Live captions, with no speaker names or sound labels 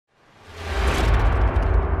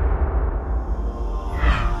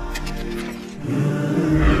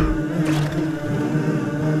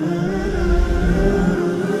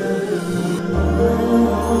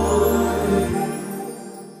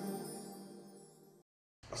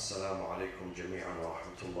السلام عليكم جميعا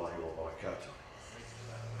ورحمة الله وبركاته.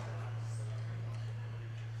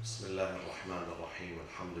 بسم الله الرحمن الرحيم.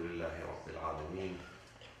 الحمد لله رب العالمين.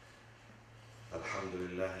 الحمد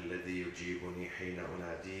لله الذي يجيبني حين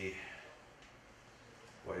أناديه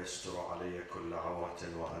ويستر علي كل عورة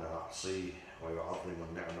وأنا أعصيه ويعظم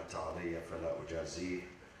النعمة علي فلا أجازيه.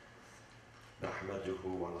 نحمده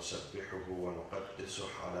ونسبحه ونقدسه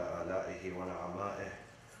على آلائه ونعمائه،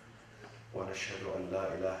 ونشهد أن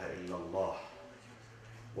لا إله إلا الله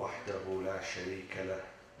وحده لا شريك له،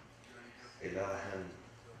 إلها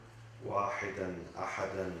واحدا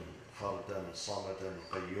أحدا فردا صمدا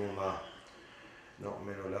قيوما،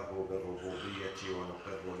 نؤمن له بالربوبية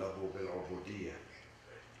ونقر له بالعبودية.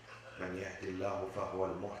 من يهدي الله فهو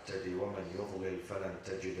المهتدي ومن يضلل فلن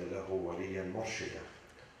تجد له وليا مرشدا.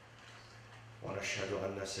 ونشهد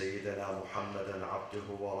أن سيدنا محمدا عبده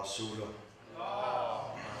ورسوله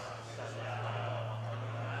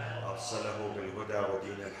أرسله بالهدى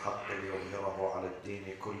ودين الحق ليظهره على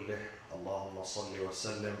الدين كله. اللهم صل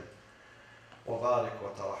وسلم وبارك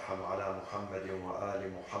وترحم على محمد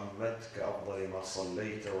وآل محمد كأفضل ما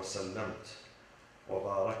صليت وسلمت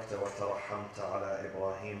وباركت وترحمت على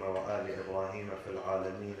إبراهيم وآل إبراهيم في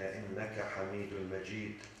العالمين إنك حميد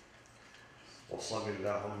مجيد. وصل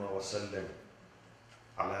اللهم وسلم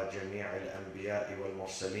على جميع الأنبياء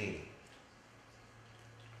والمرسلين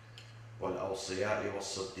والأوصياء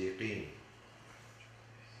والصديقين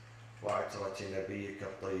وعترة نبيك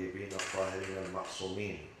الطيبين الطاهرين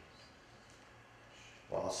المعصومين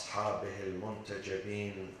وأصحابه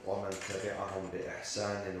المنتجبين ومن تبعهم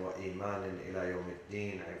بإحسان وإيمان إلى يوم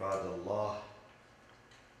الدين. عباد الله،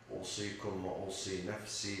 أوصيكم وأوصي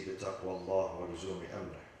نفسي بتقوى الله ولزوم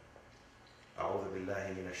أمره. أعوذ بالله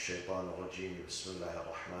من الشيطان الرجيم. بسم الله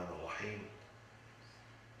الرحمن الرحيم.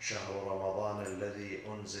 شهر رمضان الذي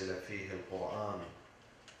أنزل فيه القرآن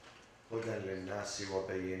هدى للناس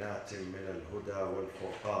وبينات من الهدى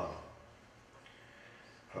والفرقان،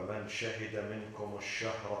 فمن شهد منكم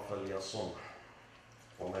الشهر فليصمه،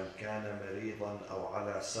 ومن كان مريضا أو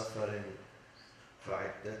على سفر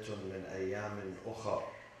فعدة من أيام أخر،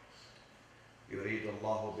 يريد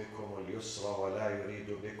الله بكم اليسر ولا يريد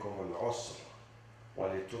بكم العسر،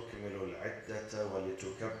 ولتكملوا العدة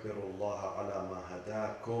ولتكبروا الله على ما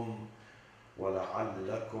هداكم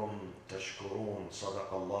ولعلكم تشكرون.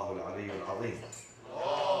 صدق الله العلي العظيم.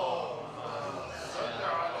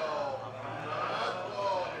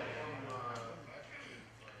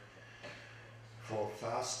 For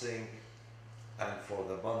fasting and for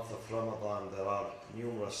the month of Ramadan there are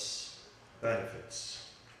numerous benefits,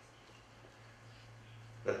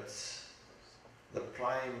 but the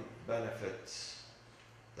prime benefit,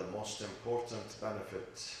 the most important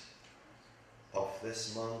benefit of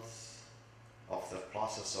this month, of the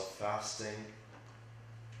process of fasting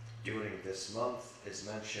during this month, is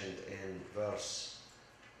mentioned in verse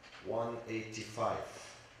 185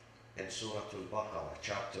 in Surah Al-Baqarah,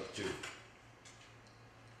 chapter 2.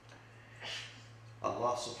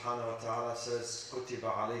 Allah subhanahu wa ta'ala says, كُتِبَ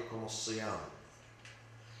عَلَيْكُمُ الصِّيَامُ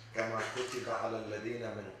كَمَا كُتِبَ عَلَى الَّذِينَ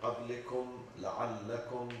مِنْ قَبْلِكُمْ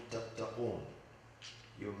لَعَلَّكُمْ تَتَّقُونَ.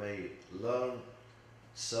 You may learn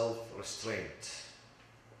self-restraint.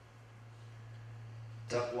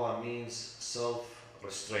 Taqwa means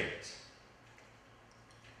self-restraint.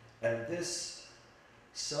 And this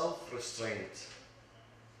self-restraint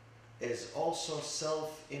is also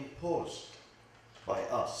self-imposed by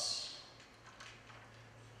us.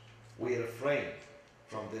 We refrain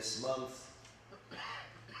from this month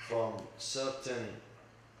from certain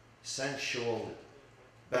sensual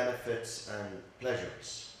benefits and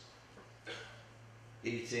pleasures.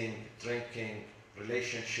 Eating, drinking,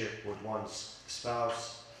 relationship with one's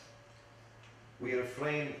spouse. We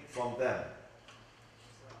refrain from them.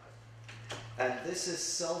 And this is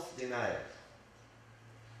self-denial.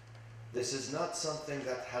 This is not something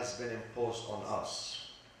that has been imposed on us.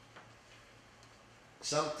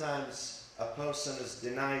 Sometimes a person is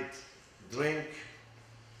denied drink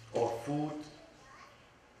or food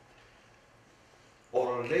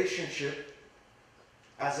or a relationship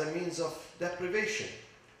as a means of deprivation,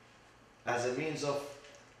 as a means of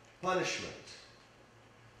punishment.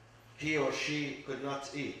 He or she could not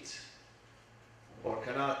eat or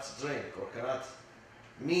cannot drink or cannot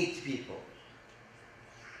meet people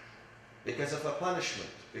because of a punishment,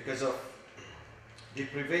 because of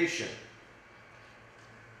deprivation.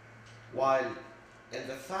 While in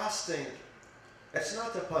the fasting, it's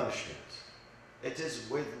not a punishment. It is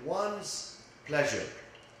with one's pleasure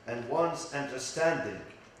and one's understanding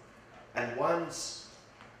and one's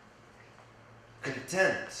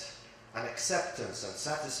content and acceptance and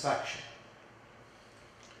satisfaction.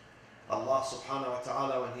 Allah subhanahu wa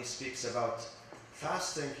ta'ala, when He speaks about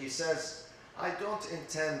fasting, He says, I don't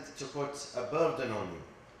intend to put a burden on you.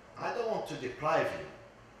 I don't want to deprive you.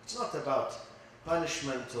 It's not about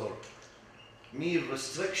punishment or mere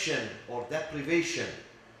restriction or deprivation.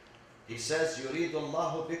 He says, يُرِيدُ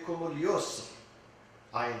اللَّهُ بِكُمُ الْيُسْرِ.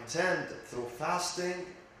 I intend through fasting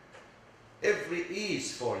every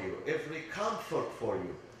ease for you, every comfort for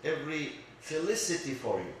you, every felicity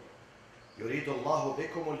for you. يُرِيدُ اللَّهُ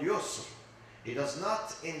بِكُمُ الْيُسْرِ. He does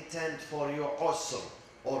not intend for you usr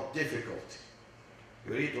or difficulty.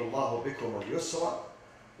 يُرِيدُ اللَّهُ بِكُمُ الْيُسْرَ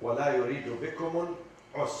وَلَا يُرِيدُ بِكُمُ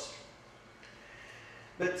الْعُسْرِ.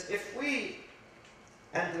 But if we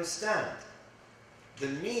understand the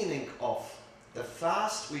meaning of the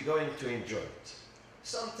fast, we're going to enjoy it.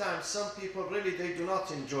 Sometimes some people really, they do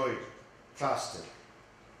not enjoy fasting.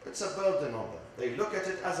 It's a burden on them. They look at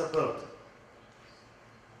it as a burden.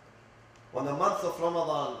 When the month of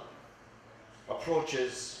Ramadan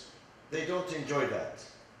approaches, they don't enjoy that.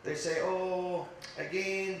 They say, oh,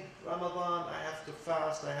 again, Ramadan, I have to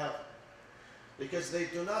fast, because they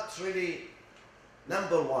do not really,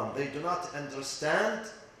 number one, they do not understand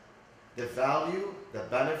the value, the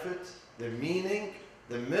benefit, the meaning,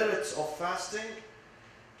 the merits of fasting.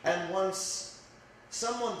 And once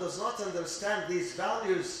someone does not understand these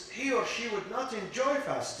values, he or she would not enjoy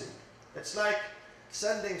fasting. It's like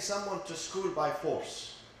sending someone to school by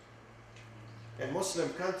force. In Muslim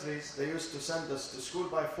countries, they used to send us to school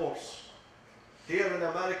by force. Here in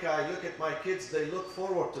America, I look at my kids, they look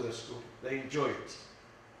forward to the school. They enjoy it.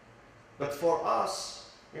 But for us,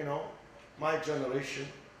 you know, my generation,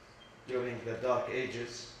 during the dark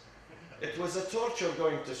ages, it was a torture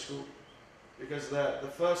going to school. Because the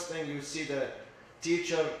first thing you see the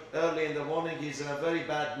teacher early in the morning, he's in a very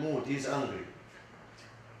bad mood, he's angry.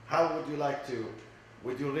 How would you like to,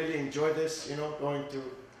 would you really enjoy this, you know, going to,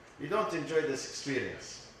 you don't enjoy this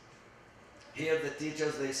experience. Here the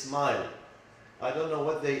teachers, they smile. I don't know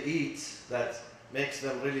what they eat that makes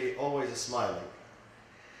them really always smiling.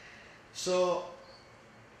 So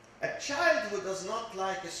a child who does not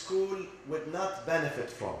like a school would not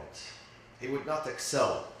benefit from it. He would not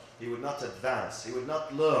excel. He would not advance. He would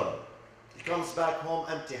not learn. He comes back home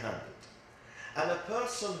empty-handed. And a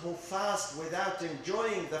person who fasts without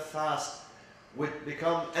enjoying the fast would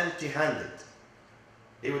become empty-handed.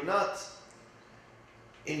 He would not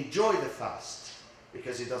enjoy the fast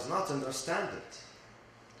because he does not understand it.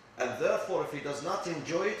 And therefore, if he does not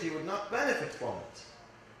enjoy it, he would not benefit from it.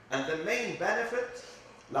 And the main benefit,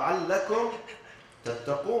 لَعَلَّكُمْ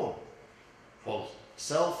تَتَّقُونَ, for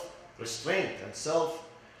self-restraint and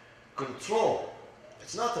self-control.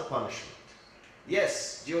 It's not a punishment.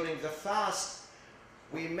 Yes, during the fast,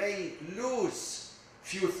 we may lose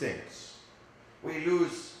few things. We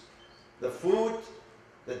lose the food,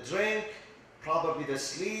 the drink, probably the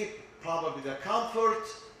sleep, probably the comfort.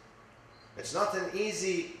 It's not an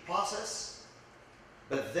easy process,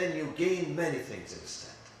 but then you gain many things instead.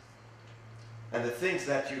 And the things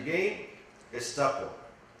that you gain is taqwa,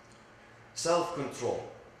 self-control.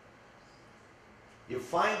 You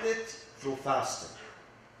find it through fasting.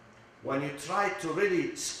 When you try to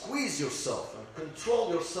really squeeze yourself and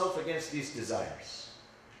control yourself against these desires,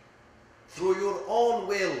 through your own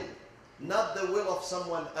will, not the will of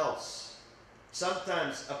someone else.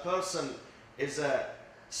 Sometimes a person is a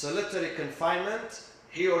solitary confinement,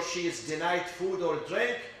 he or she is denied food or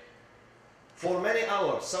drink for many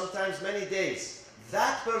hours, sometimes many days.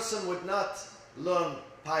 That person would not learn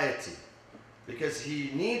piety because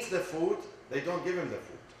he needs the food, they don't give him the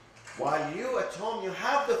food. While you at home, you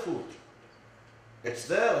have the food. It's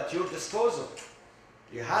there at your disposal.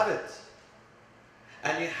 You have it.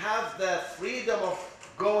 And you have the freedom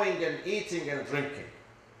of going and eating and drinking.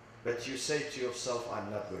 But you say to yourself, I'm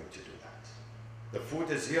not going to do that. The food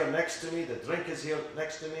is here next to me, the drink is here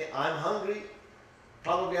next to me, I'm hungry,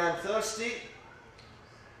 probably I'm thirsty,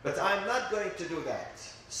 but I'm not going to do that.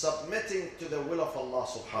 Submitting to the will of Allah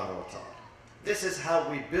subhanahu wa ta'ala. This is how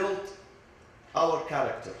we build our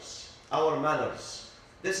characters, our manners.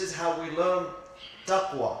 This is how we learn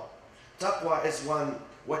taqwa. Taqwa is when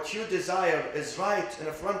what you desire is right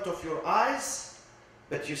in front of your eyes,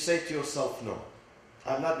 but you say to yourself, no,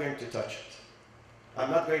 I'm not going to touch it.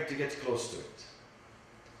 I'm not going to get close to it.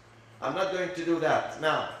 I'm not going to do that.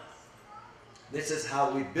 Now, this is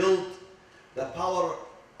how we build the power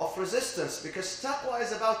of resistance, because taqwa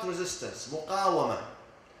is about resistance, muqawama,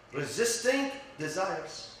 resisting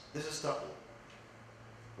desires. This is taqwa.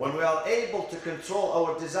 When we are able to control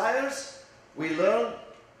our desires, we learn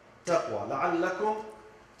taqwa. لَعَلَّكُمْ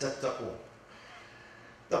تَتَّقُونَ.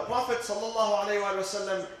 The Prophet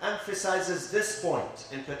ﷺ emphasizes this point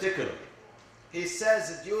in particular. He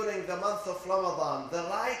says during the month of Ramadan, the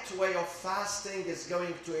right way of fasting is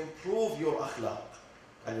going to improve your akhlaq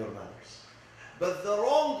and your manners. But the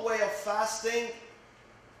wrong way of fasting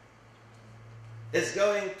is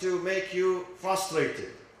going to make you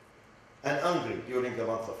frustrated and angry during the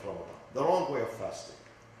month of Ramadan. The wrong way of fasting.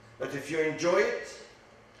 But if you enjoy it,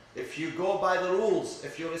 if you go by the rules,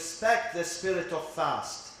 if you respect the spirit of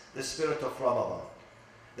fast, the spirit of Ramadan,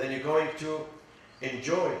 then you're going to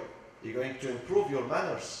enjoy, you're going to improve your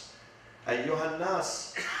manners. أيها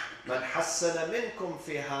الناس من حسن منكم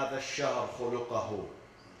في هذا الشهر خلقه.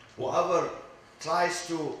 Whoever tries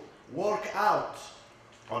to work out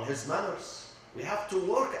on his manners, we have to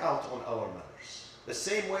work out on our manners. The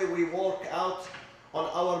same way we work out on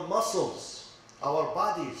our muscles, our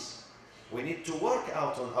bodies. We need to work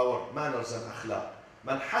out on our manners and akhlaq.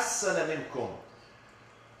 من حسن منكم.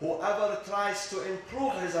 Whoever tries to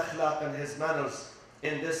improve his akhlaq and his manners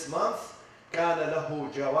in this month, كان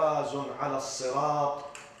له جواز على الصراط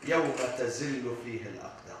يوم تزل فيه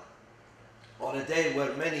الأقدام. On a day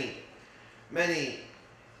where many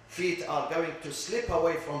feet are going to slip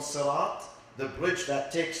away from Sirat, the bridge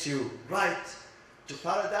that takes you right to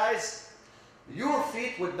paradise, your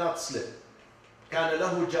feet would not slip. كان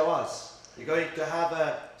له جواز. You're going to have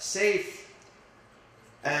a safe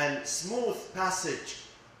and smooth passage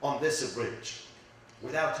on this bridge.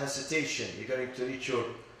 Without hesitation, you're going to reach your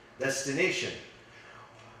destination.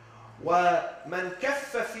 وَمَنْ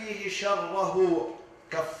كَفَّ فِيهِ شَرَّهُ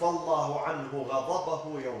كَفَّ اللَّهُ عَنْهُ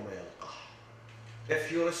غَضَبَهُ يَوْمَ يَلْقَاهُ.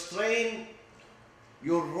 If you restrain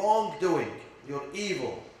your wrongdoing, your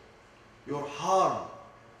evil, your harm,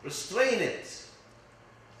 restrain it,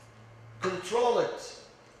 control it.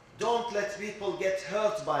 Don't let people get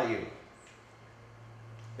hurt by you.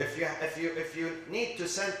 If you need to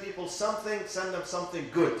send people something, send them something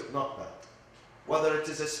good, not bad. Whether it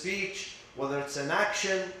is a speech, whether it's an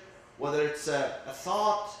action, whether it's a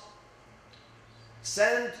thought,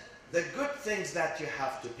 send the good things that you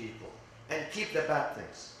have to people and keep the bad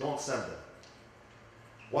things. Don't send them.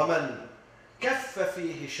 وَمَنْ كَفَّ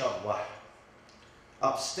فِيهِ شَرَّهُ.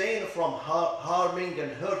 Abstain from harming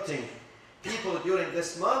and hurting people during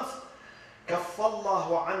this month. كَفَّ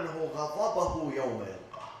اللَّهُ عَنْهُ غَضَبَهُ يَوْمَ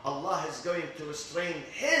يَلْقَاهُ. Allah is going to restrain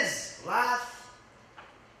His wrath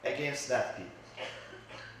against that people.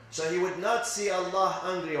 So he would not see Allah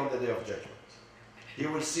angry on the Day of Judgment. He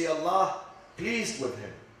will see Allah pleased with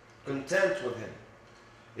him, content with him.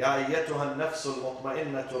 يَا أَيَّتُهَا النَّفْسُ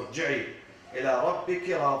الْمُطْمَئِنَّةُ ارْجِعِي إِلَىٰ رَبِّكِ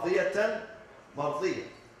رَاضِيَةً مَرْضِيَّةً.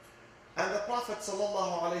 And the Prophet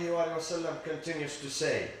ﷺ continues to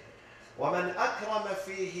say, وَمَنْ أَكْرَمَ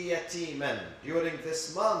فِيهِ يَتِيمًا. During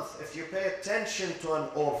this month, if you pay attention to an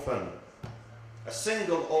orphan, a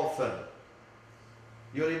single orphan,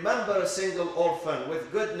 you remember a single orphan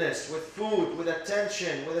with goodness, with food, with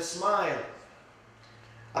attention, with a smile.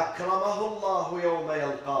 أَكْرَمَهُ اللَّهُ يَوْمَ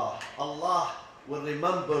يَلْقَاهُ. Allah will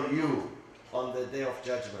remember you on the Day of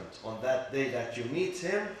Judgment. On that day that you meet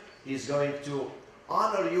Him, He's going to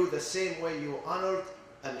honor you the same way you honored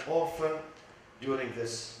an orphan during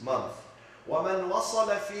this month. وَمَنْ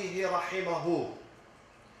وَصَلَ فِيهِ رَحِمَهُ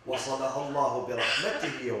وَصَلَهَ اللَّهُ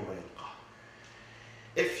بِرَحْمَتِهِ يَوْمَ يَلْقَاهُ.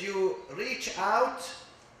 If you reach out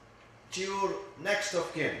to your next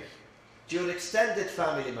of kin, to your extended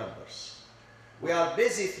family members, we are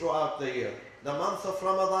busy throughout the year. The month of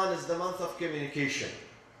Ramadan is the month of communication.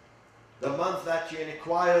 The month that you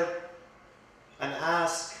inquire and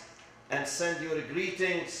ask and send your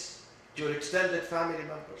greetings to your extended family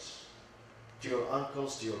members, to your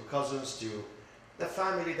uncles, to your cousins, to the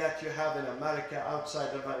family that you have in America, outside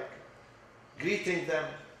America. Greeting them,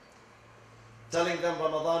 telling them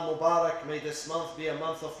Ramadan Mubarak, may this month be a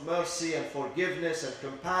month of mercy and forgiveness and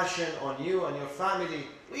compassion on you and your family.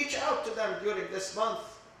 Reach out to them during this month.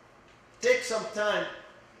 Take some time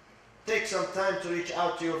to reach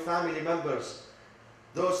out to your family members,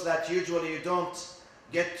 those that usually you don't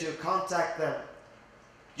get to contact them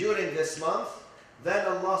during this month. Then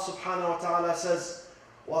Allah subhanahu wa ta'ala says,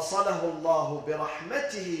 وَصَلَهُ اللَّهُ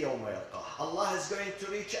بِرَحْمَتِهِ يَوْمَ يَلْقَاهُ. Allah is going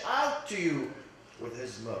to reach out to you with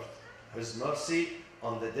His mercy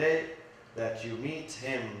on the day that you meet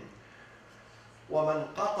Him.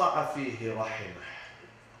 وَمَنْ قَطَعَ فِيهِ رَحِمَهُ.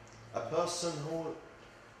 A person who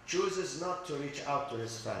chooses not to reach out to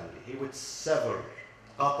his family, he would sever,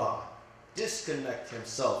 قطع, disconnect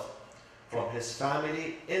himself from his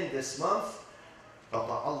family in this month.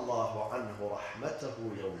 قَطَعَ اللَّهُ عَنْهُ رَحْمَتَهُ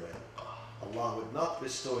يَوْمَ يَلْقَاهُ. Allah would not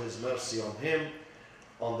bestow His mercy on him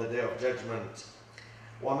on the Day of Judgment.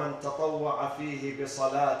 وَمَنْ تَطَوَّعَ فِيهِ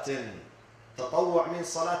بِصَلَاةٍ Tatawwu' means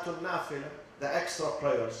salatul nafila, the extra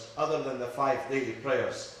prayers, other than the 5 daily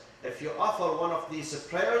prayers. If you offer one of these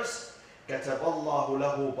prayers, كَتَبَ اللَّهُ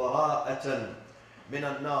لَهُ بَرَاءَةً مِنَ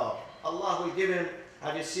النَّارِ. Allah will give him,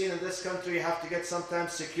 have you seen in this country you have to get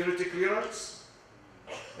sometimes security clearance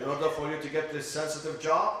in order for you to get this sensitive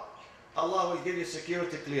job? Allah will give you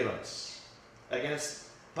security clearance against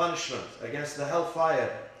punishment, against the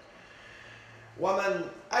hellfire. وَمَنْ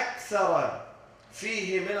أَكْثَرَ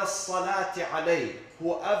فِيهِ مِنَ الصَّلَاةِ عَلَيْهِ.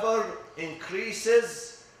 Whoever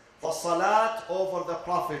increases the salat over the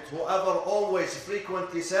Prophet, whoever always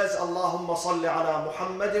frequently says, Allahumma salli ala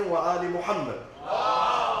Muhammadin wa ali Muhammad.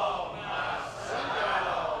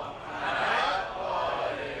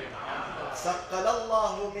 ثقل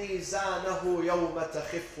الله ميزانه يوم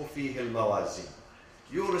تخف فيه الموازين.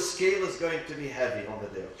 Your scale is going to be heavy on the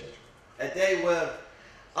day of judgment. A day where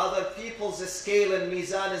other people's scale and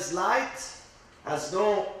mizan is light, has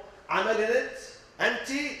no amal in it,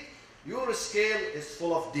 empty. Your scale is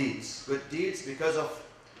full of deeds, good deeds, because of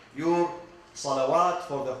your salawat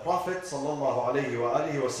for the Prophet sallallahu alayhi wa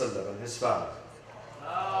alihi wa sallam and his family.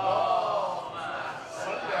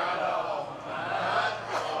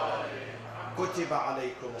 كتب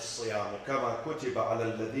عليكم الصيام كما كتب على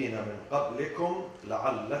الذين من قبلكم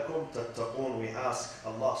لعلكم تتقون. We ask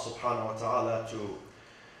Allah subhanahu wa ta'ala to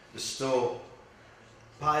bestow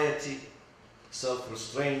piety,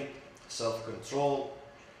 self-restraint, self-control,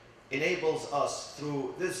 enables us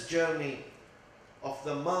through this journey of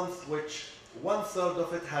the month, which 1/3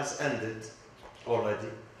 of it has ended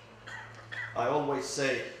already. I always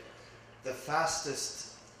say the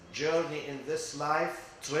fastest journey in this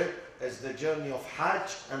life trip is the journey of Hajj,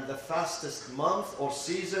 and the fastest month or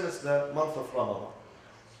season is the month of Ramadan.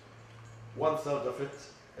 1/3 of it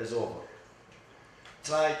is over.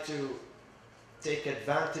 Try to take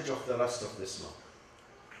advantage of the rest of this month.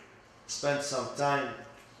 Spend some time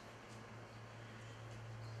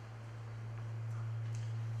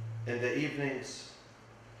in the evenings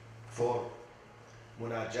for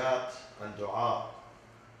munajat and dua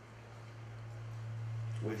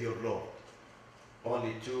with your Lord.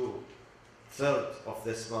 Only 2/3 of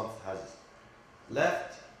this month has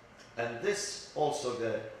left, and this also,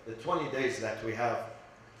 the 20 days that we have,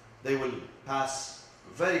 they will pass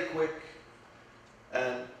very quick,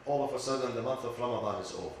 and all of a sudden the month of Ramadan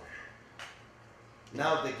is over.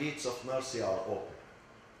 Now the gates of mercy are open.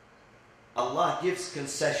 Allah gives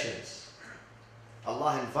concessions.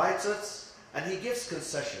 Allah invites us and He gives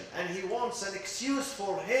concession, and He wants an excuse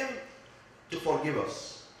for Him to forgive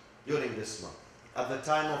us during this month. At the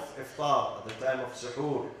time of iftar, at the time of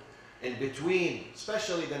suhoor, in between,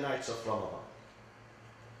 especially the nights of Ramadan.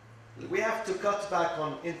 We have to cut back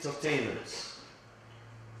on entertainments.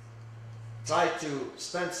 Try to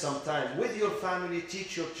spend some time with your family,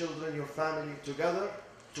 teach your children, your family together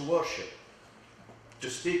to worship, to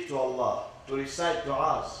speak to Allah, to recite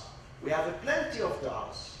du'as. We have plenty of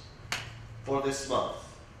du'as for this month.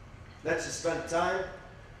 Let's spend time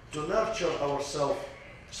to nurture ourselves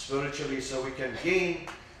spiritually so we can gain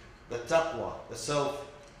the taqwa, the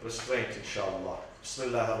self-restraint, inshallah.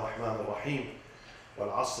 Bismillah ar-Rahman ar-Rahim.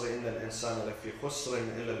 وَالْعَصْرِ إِنَّ الْإِنسَانَ لَفِي خُسْرٍ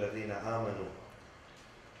إِلَّا الَّذِينَ آمَنُوا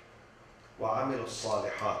وَعَمِلُوا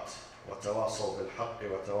الصَّالِحَاتِ وَتَوَاصَوْا بِالْحَقِّ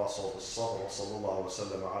وَتَوَاصَوْا بِالصَّبْرِ وصلى الله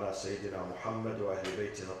وسلم على سيدنا محمد وأهل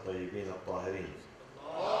بيته الطيبين الطاهرين.